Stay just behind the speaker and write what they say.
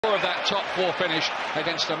Of that top four finish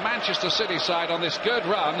against a Manchester City side on this good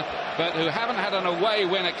run, but who haven't had an away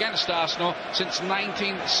win against Arsenal since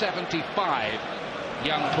 1975.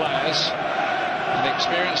 Young players, and the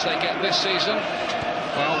experience they get this season,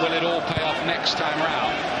 well, will it all pay off next time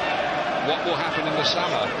round? What will happen in the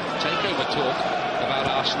summer? Takeover talk about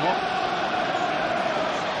Arsenal.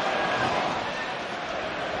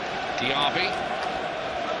 Diaby.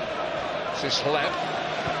 This is Hleb.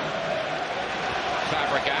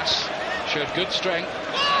 Fabregas showed good strength,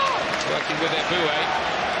 working with Eboue.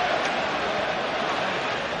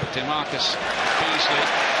 DaMarcus, Beasley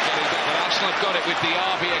getting back, but Arsenal have got it with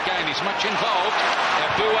Diaby again. He's much involved.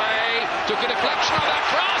 Eboue took a deflection on that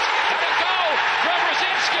cross, and a goal from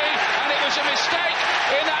Rosicky, and it was a mistake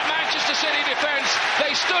in that Manchester City defence.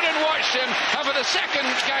 They stood and watched him, and for the second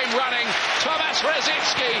game running, Tomas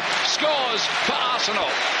Rosicky scores for Arsenal.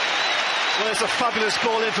 Well, there's a fabulous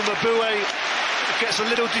ball in from Eboue. Gets a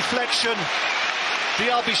little deflection.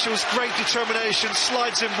 Diaby shows great determination,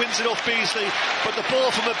 slides in, wins it off Beasley, but the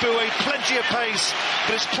ball from Eboue, plenty of pace,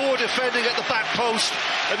 but it's poor defending at the back post.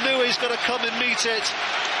 Onuoha's got to come and meet it.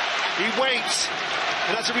 He waits,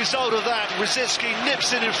 and as a result of that, Rosicky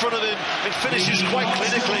nips in front of him and finishes quite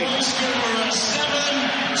clinically.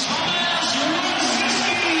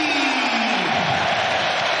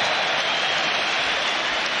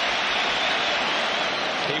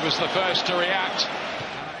 He was the first to react.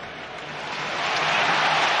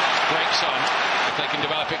 Breaks on, if they can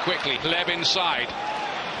develop it quickly. Hleb inside.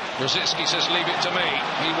 Rosicky says, leave it to me.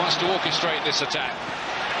 He wants to orchestrate this attack.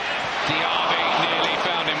 Diaby nearly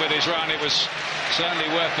found him with his run. It was certainly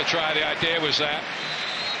worth the try. The idea was there.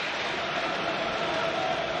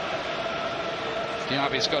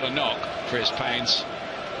 Diaby's got a knock for his pains.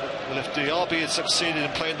 Well, if Diaby had succeeded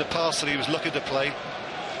in playing the pass that he was looking to play,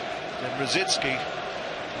 then Rosicky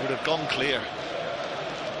would have gone clear.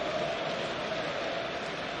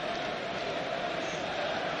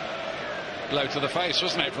 Blow to the face,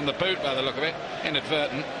 wasn't it, from the boot by the look of it?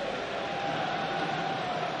 Inadvertent.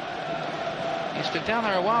 He's been down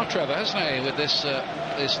there a while, Trevor, hasn't he, with this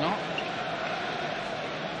knock?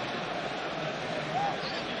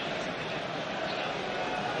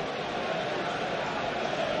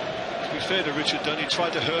 To be fair to Richard Dunne, he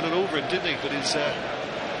tried to hurl it over him, didn't he? But his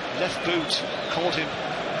left boot caught him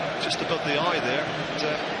just above the eye there,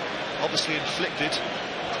 and obviously inflicted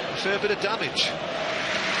a fair bit of damage.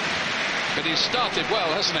 But he's started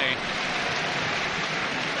well, hasn't he?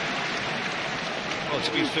 Well,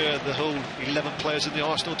 to be fair, the whole 11 players in the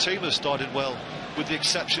Arsenal team have started well, with the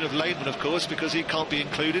exception of Lehmann, of course, because he can't be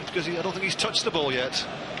included, because I don't think he's touched the ball yet.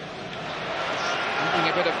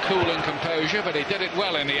 Needing a bit of cool and composure, but he did it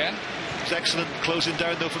well in the end. It's excellent closing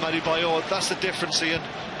down, though, from Adebayor. That's the difference, Ian.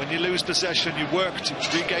 When you lose possession, you work to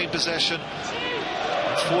regain possession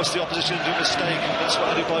and force the opposition into a mistake. That's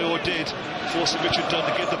what Adebayor did, forcing Richard Dunne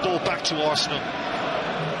to get the ball back to Arsenal.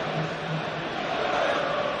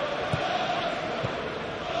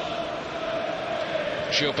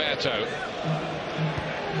 Gilberto.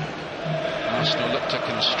 Arsenal look to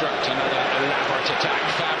construct another elaborate attack.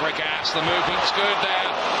 Fabregas, the movement's good there,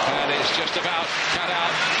 and it's just about cut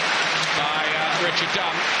out by Richard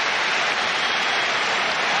Dunne.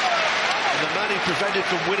 And the man he prevented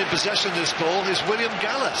from winning possession of this ball is William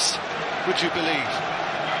Gallas, would you believe?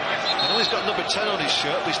 I know he's got number 10 on his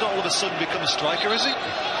shirt, but he's not all of a sudden become a striker, is he?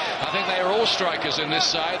 I think they are all strikers in this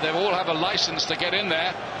side. They all have a license to get in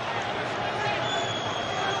there.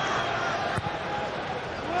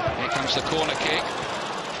 Here comes the corner kick.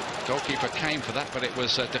 Goalkeeper came for that, but it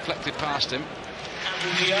was deflected past him.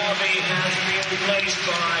 And Diaby has been replaced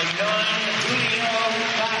by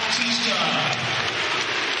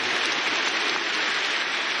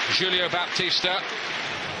Julio Baptista. Baptista.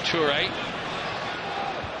 Toure.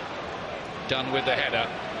 Done with the header.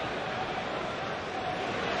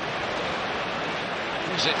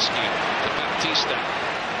 Rosicky to Baptista.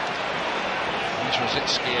 There's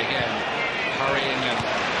Rosicky again, hurrying and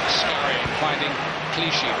scurrying, finding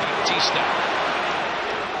Clichy. Baptista.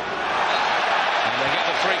 And they get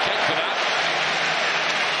the free kick for that.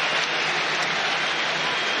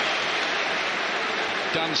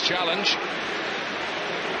 Dunne's challenge.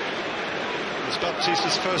 It's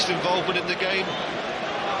Baptista's first involvement in the game.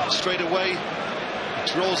 Straight away,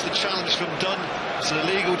 he draws the challenge from Dunne. It's an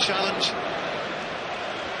illegal challenge.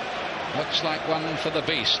 Looks like one for the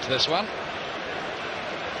beast, this one.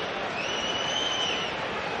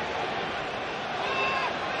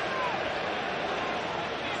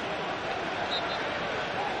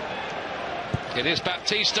 It is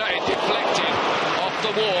Baptista. It deflected off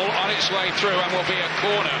the wall on its way through and will be a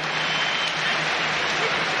corner.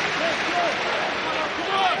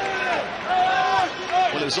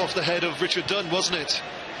 Well, it was off the head of Richard Dunne, wasn't it?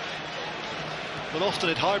 Well, often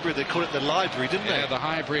at Highbury they call it the library, didn't they? Yeah, the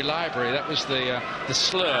Highbury library. That was the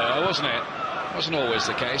slur, wasn't it? Wasn't always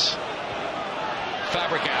the case.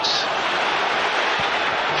 Fabregas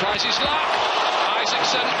tries his luck.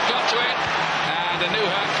 Isaksson got to it, and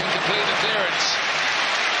Onuoha can complete the clearance.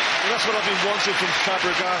 Well, that's what I've been wanting from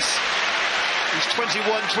Fabregas. He's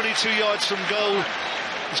 21, 22 yards from goal.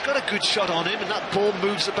 He's got a good shot on him, and that ball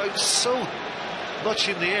moves about so much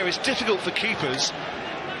in the air. It's difficult for keepers.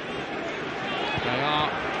 They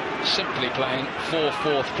are simply playing for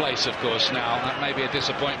fourth place, of course, now. That may be a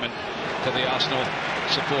disappointment to the Arsenal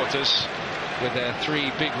supporters, with their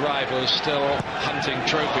three big rivals still hunting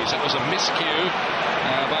trophies. That was a miscue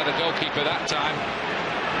by the goalkeeper that time.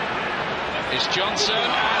 It's Johnson,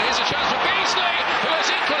 and here's a chance for Beasley, who has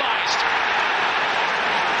equalised.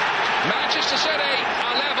 Manchester City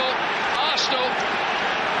are level. Arsenal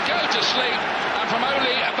go to sleep, and from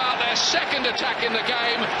only about their second attack in the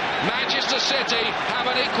game, Manchester City have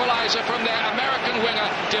an equaliser from their American winger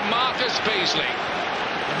DaMarcus Beasley.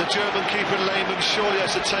 And the German keeper Lehmann surely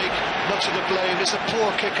has to take much of the blame. It's a poor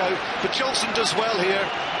kick out, but Johnson does well here.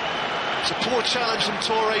 It's a poor challenge from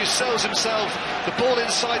Toure. He sells himself. The ball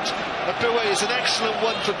inside Eboue is an excellent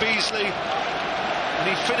one for Beasley, and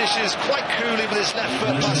he finishes quite coolly with his left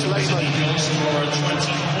foot past Lehmann. Goalscorer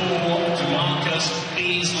 24, DaMarcus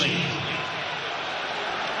Beasley.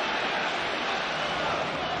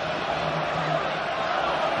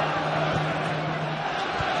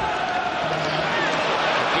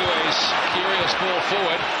 Curious ball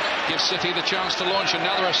forward gives City the chance to launch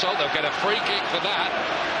another assault. They'll get a free kick for that.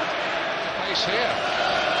 Pace here.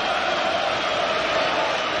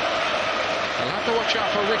 They'll have to watch out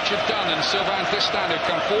for Richard Dunne and Sylvain Distin, who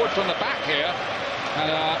come forward from the back here and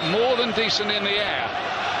are more than decent in the air.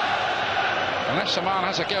 Unless Hamann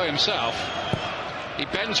has a go himself. He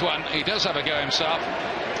bends one. He does have a go himself.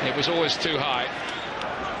 It was always too high.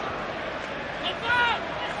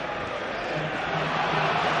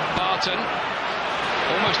 Barton,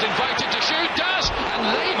 almost invited to shoot, does, and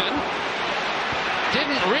Lehmann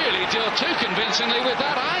didn't really deal too convincingly with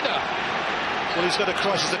that either. Well, he's got a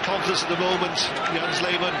crisis of confidence at the moment. Jens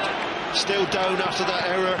Lehmann still down after that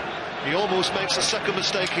error. He almost makes a second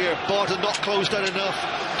mistake here. Barton not closed down enough,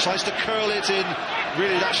 tries to curl it in.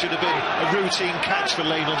 Really, that should have been a routine catch for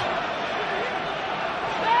Lehmann.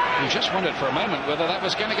 You just wondered for a moment whether that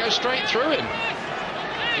was going to go straight through him.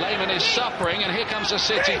 Lehmann is suffering, and here comes a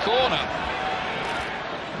City corner.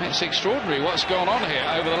 It's extraordinary what's gone on here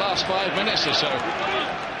over the last 5 minutes or so.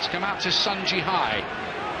 It's come out to Jihai.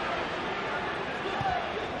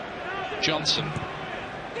 Johnson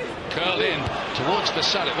curled in towards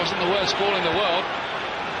Vassell. It wasn't the worst ball in the world.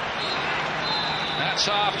 That's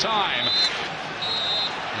half-time.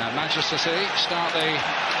 Now Manchester City start the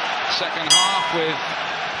second half with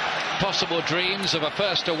possible dreams of a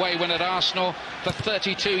first away win at Arsenal for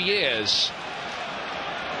 32 years.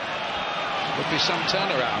 Would be some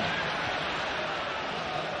turnaround.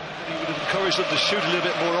 He would have encouraged them to shoot a little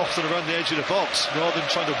bit more often around the edge of the box rather than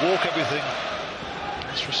trying to walk everything.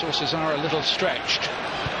 His resources are a little stretched.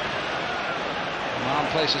 Arm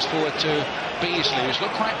places forward to Beasley, who's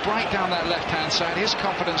looked quite bright down that left-hand side. His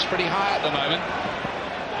confidence pretty high at the moment.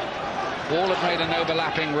 Ball had made an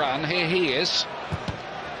overlapping run. Here he is.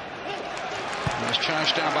 He was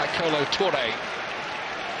charged down by Toure.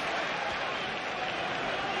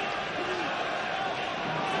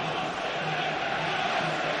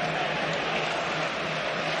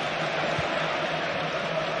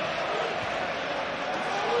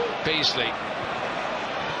 Beasley.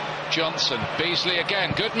 Johnson. Beasley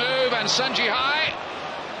again. Good move, and Jihai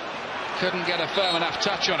couldn't get a firm enough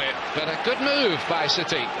touch on it, but a good move by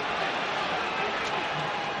City.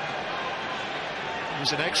 It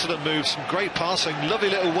was an excellent move, some great passing, lovely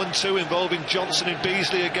little 1-2 involving Johnson and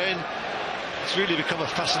Beasley again. It's really become a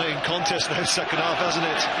fascinating contest now, second half, hasn't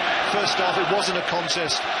it? First half it wasn't a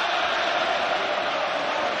contest.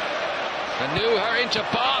 Onuoha into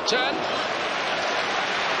Barton.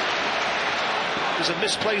 There's a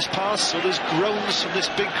misplaced pass, so there's groans from this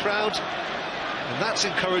big crowd, and that's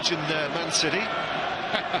encouraging Man City.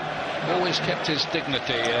 Always kept his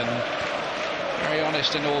dignity and very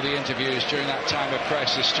honest in all the interviews during that time of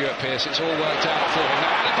crisis, Stuart Pearce. It's all worked out for him.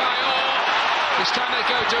 Now Adebayor, this time they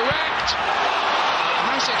go direct.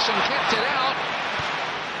 Isaksson kept it out.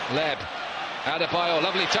 Hleb, Adebayor,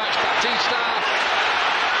 lovely touch. Baptista,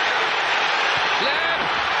 Hleb.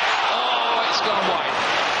 Oh, it's gone wide.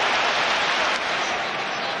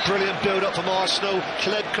 Brilliant build-up from Arsenal.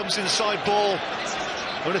 Hleb comes inside ball.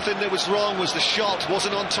 The only thing that was wrong was the shot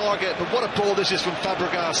wasn't on target, but what a ball this is from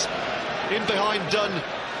Fabregas. in behind Dunne.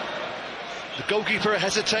 The goalkeeper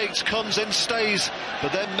hesitates, comes and stays,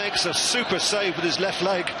 but then makes a super save with his left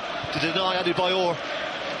leg to deny Adebayor.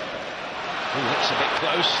 Oh, that's a bit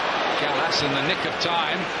close. Gallas in the nick of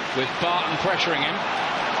time with Barton pressuring him.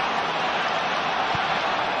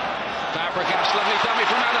 Fabregas, lovely dummy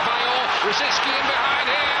from Adebayor. Rosicky in behind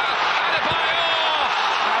here. Adebayor!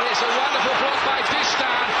 And it's a wonderful block by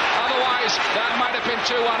Distin. Otherwise, that might have been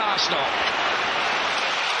 2-1 Arsenal.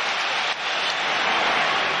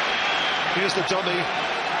 Here's the dummy.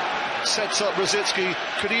 Sets up Rosicky.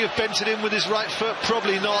 Could he have bent it in with his right foot?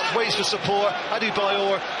 Probably not. Waits for support.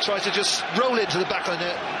 Adebayor tries to just roll it to the back of the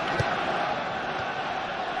net.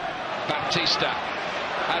 Baptista.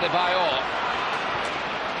 Adebayor.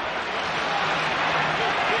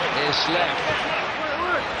 Here's Hleb.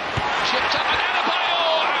 Chipped up and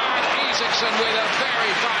Adebayor! And Isaksson with a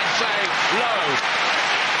very fine save. Low.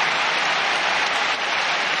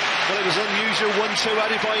 Well, it was unusual 1-2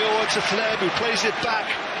 Adebayor to Hleb, who plays it back.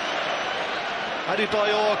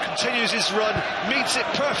 Adebayor continues his run, meets it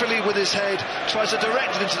perfectly with his head, tries to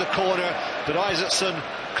direct it into the corner, but Isaksson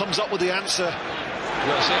comes up with the answer.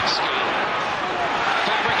 Rosicky.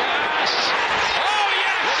 Fabregas! Oh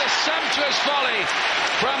yes! What a sumptuous volley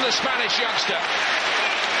from the Spanish youngster.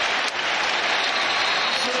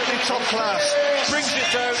 Absolutely top class. Brings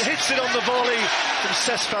it down, hits it on the volley from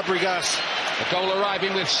Cesc Fabregas. The goal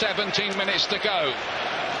arriving with 17 minutes to go.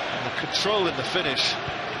 And the control in the finish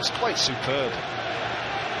was quite superb.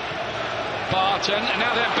 Barton, and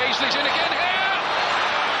now then Beasley's in again here!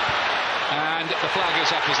 And the flag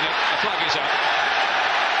is up, isn't it? The flag is up.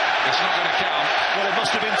 It's not going to count. Well, it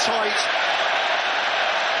must have been tight.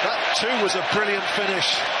 That too was a brilliant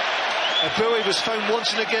finish. Eboue was found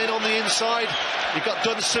once and again on the inside. He got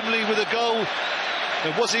done similarly with a goal.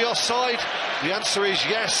 And was he offside? The answer is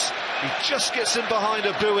yes. He just gets in behind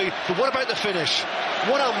Eboue. But what about the finish?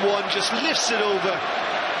 One-on-one, just lifts it over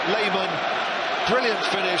Lehmann. Brilliant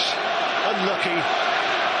finish. Unlucky.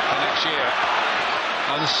 For next year.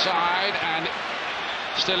 Onside and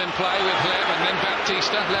still in play with Hleb and then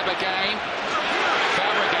Baptista. Hleb again.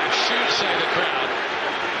 Fabregas shoots, say the crowd.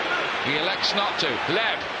 He elects not to.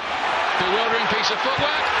 Hleb. Bewildering piece of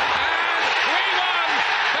footwork. And 3-1!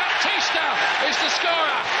 Baptista is the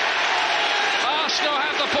scorer. Arsenal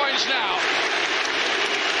have the points now.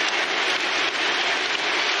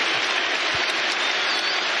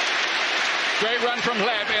 Great run from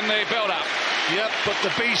Hleb in the build-up. Yep, but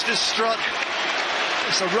the beast is struck.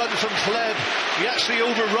 It's a run from Hleb. He actually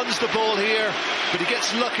overruns the ball here, but he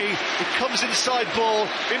gets lucky. It comes inside ball,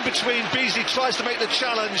 in between. Beasley tries to make the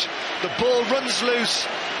challenge. The ball runs loose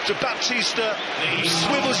to Baptista. He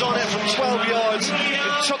swivels on it from 12 yards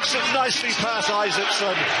and tucks it nicely past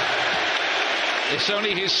Isaksson. It's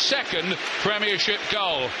only his second Premiership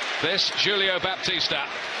goal, this Julio Baptista.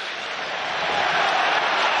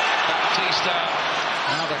 Baptista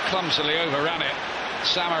rather clumsily overran it.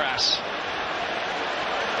 Samaras.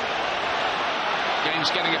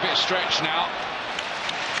 Game's getting a bit stretched now.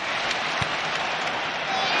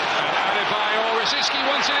 And Adebayor, Rosicky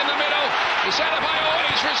wants it in the middle. It's Adebayor,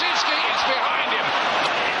 it's Rosicky, it's behind him.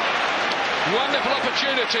 Wonderful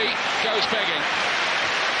opportunity, goes begging.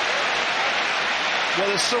 Well,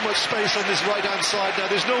 there's so much space on this right-hand side now.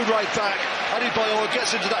 There's no right back. Adebayor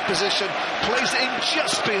gets into that position, plays it in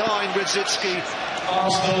just behind Rosicky.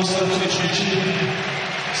 Arsenal substitution.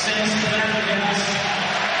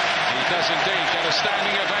 He does indeed get a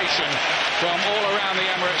standing ovation from all around the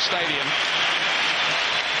Emirates Stadium.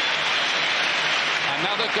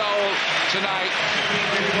 Another goal tonight.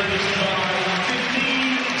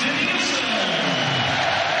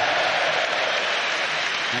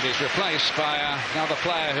 And he's replaced by another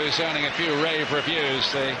player who's earning a few rave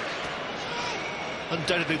reviews.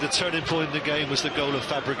 Undoubtedly the turning point in the game was the goal of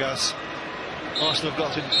Fabregas. Arsenal have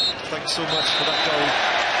got him. Thanks so much for that goal.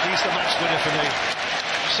 He's the match winner for me.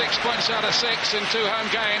 6 points out of 6 in 2 home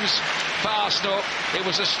games for Arsenal. It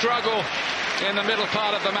was a struggle in the middle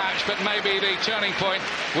part of the match, but maybe the turning point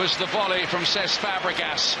was the volley from Cesc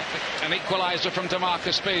Fabregas. An equaliser from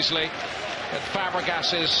DaMarcus Beasley. But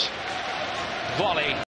Fabregas's volley